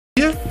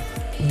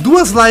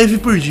2 lives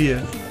por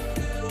dia.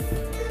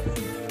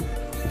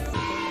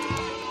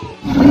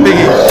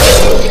 Peguei.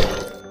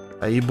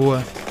 Aí,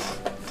 boa.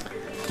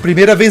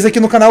 Primeira vez aqui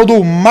no canal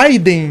do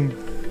Maiden.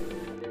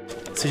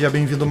 Seja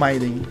bem-vindo,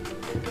 Maiden.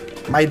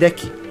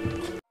 Maidek.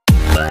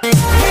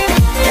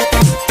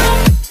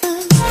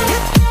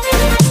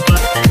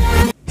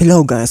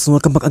 Hello guys,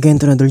 welcome back again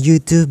to another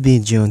YouTube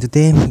video.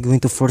 Today I'm going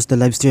to force the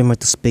live streamer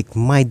to speak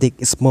My Dick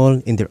is Small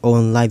in their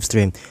own live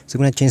stream. So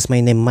I'm gonna change my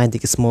name My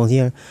Dick is Small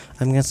here.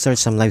 I'm gonna search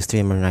some live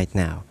streamer right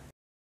now.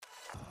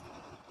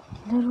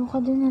 Laro ka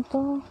din na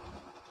to.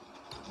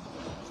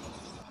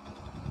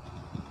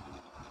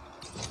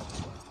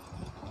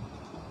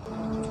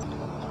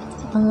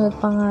 Ano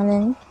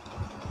pangalan?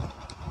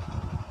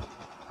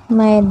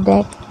 My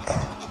Dick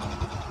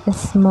is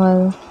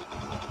Small.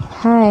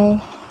 Hi.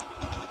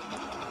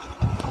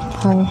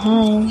 Hi,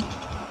 hi.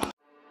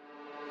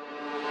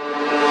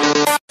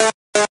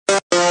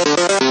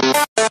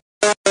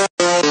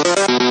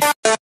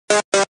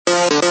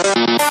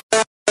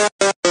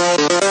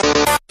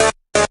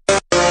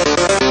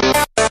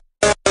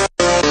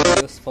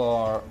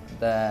 For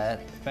the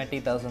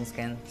 20,000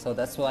 skin, so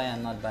that's why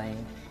I'm not buying.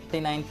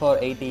 59 for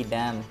 80,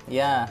 damn.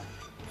 Yeah.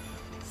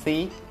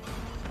 See?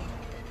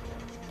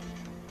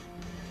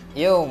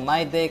 Yo,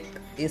 my dick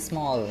is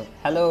small.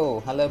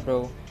 Hello, hello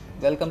bro.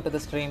 Welcome to the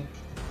stream.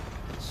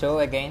 Show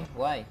again.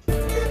 Why?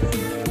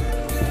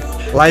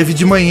 Live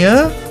de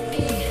manhã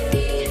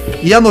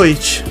e à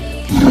noite.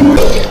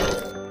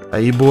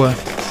 Aí, boa.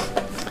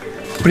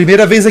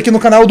 Primeira vez aqui no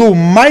canal do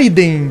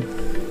Maiden.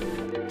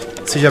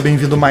 Seja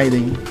bem-vindo,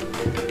 Maiden.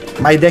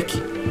 Maidek.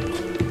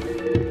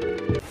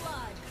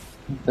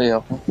 Kaya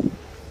ako.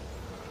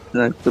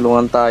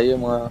 Nagtulungan tayo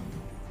mga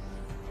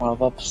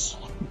paps.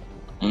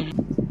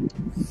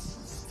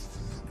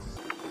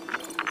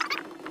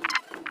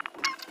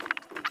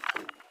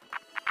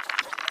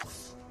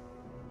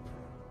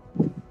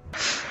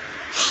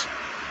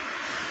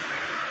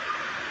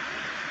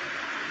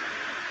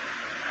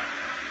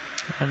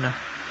 Ano?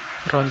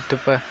 Round 2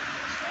 pa.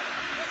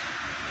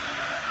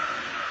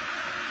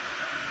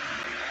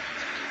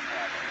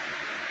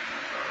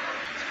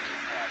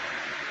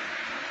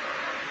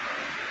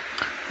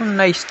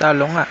 Nice,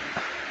 talo nga.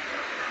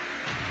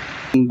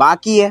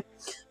 बाकी है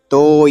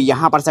तो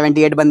यहाँ पर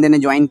 78 बंदे ने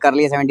join कर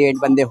लिया, 78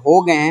 बंदे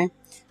हो गए हैं।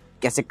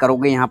 कैसे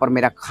करोगे यहाँ पर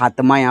मेरा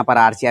खात्मा? यहाँ पर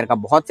आरसीआर का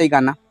बहुत सही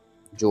गाना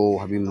जो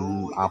अभी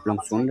आप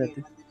लोग सुन रहे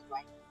थे,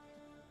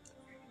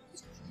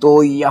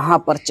 तो यहाँ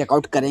पर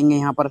चेकआउट करेंगे।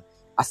 यहाँ पर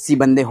 80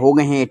 बंदे हो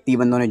गए हैं, 80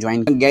 बंदों ने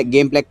ज्वाइन।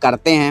 गेम प्ले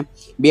करते हैं।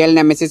 बीएल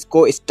नेमेसिस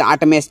को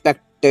स्टार्ट में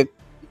एक्सपेक्ट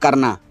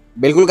करना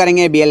बिल्कुल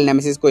करेंगे। बीएल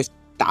नेमेसिस को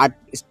स्टार्ट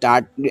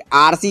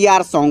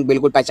आरसीआर सॉन्ग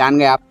बिल्कुल पहचान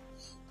गए आप।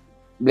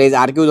 ब्लेज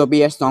आरक्यूज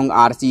ओपीएस सॉन्ग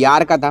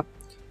आरसीआर का था।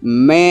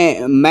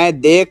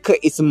 मैं देख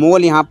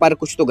स्मॉल यहाँ पर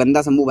कुछ तो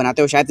गंदा समूह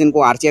बनाते हो, शायद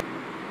इनको आरसीआर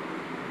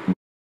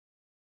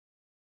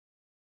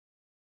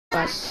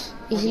बस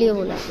इसलिए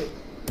बोला।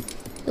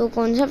 तो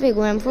कौन सा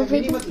फेंकूं? M4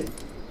 फेंकूं?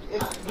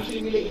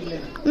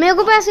 मेरे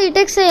को पास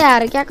ईटेक्स है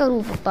यार, क्या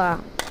करूं पापा?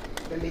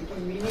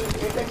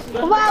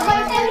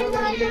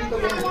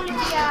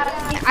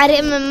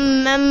 अरे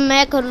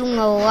मैं कर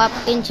लूंगा वो, आप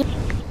टेंशन।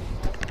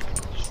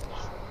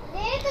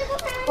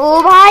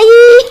 ओ भाई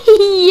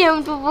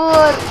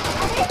M24।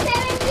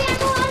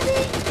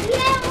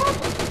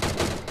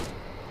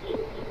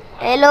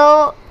 हेलो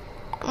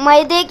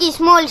मैं देख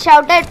small,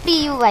 shout out to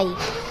you भाई।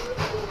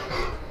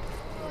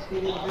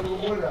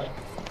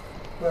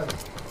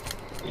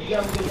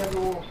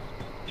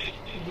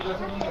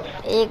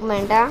 एक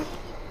मिनट,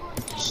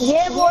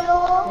 ये बोलो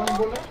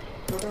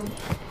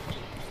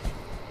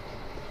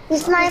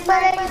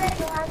स्नाइपर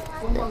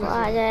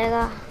आ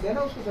जाएगा।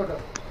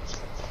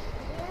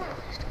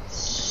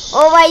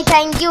 ओ भाई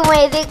थैंक यू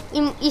मैं देख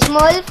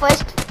स्मॉल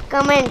फर्स्ट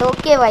कमेंट।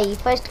 ओके भाई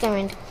फर्स्ट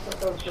कमेंट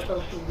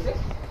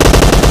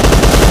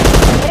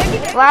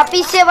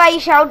वापिस से भाई,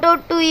 शाउट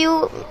आउट टू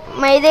यू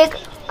मैं देख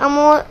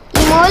इमोल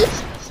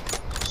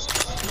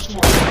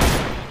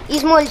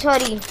small,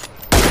 sorry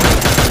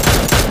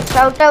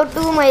shout out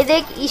to मैं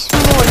देख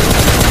स्मॉल।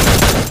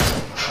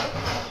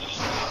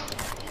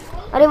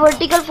 अरे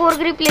वर्टिकल 4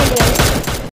 ग्रिप ले लिया।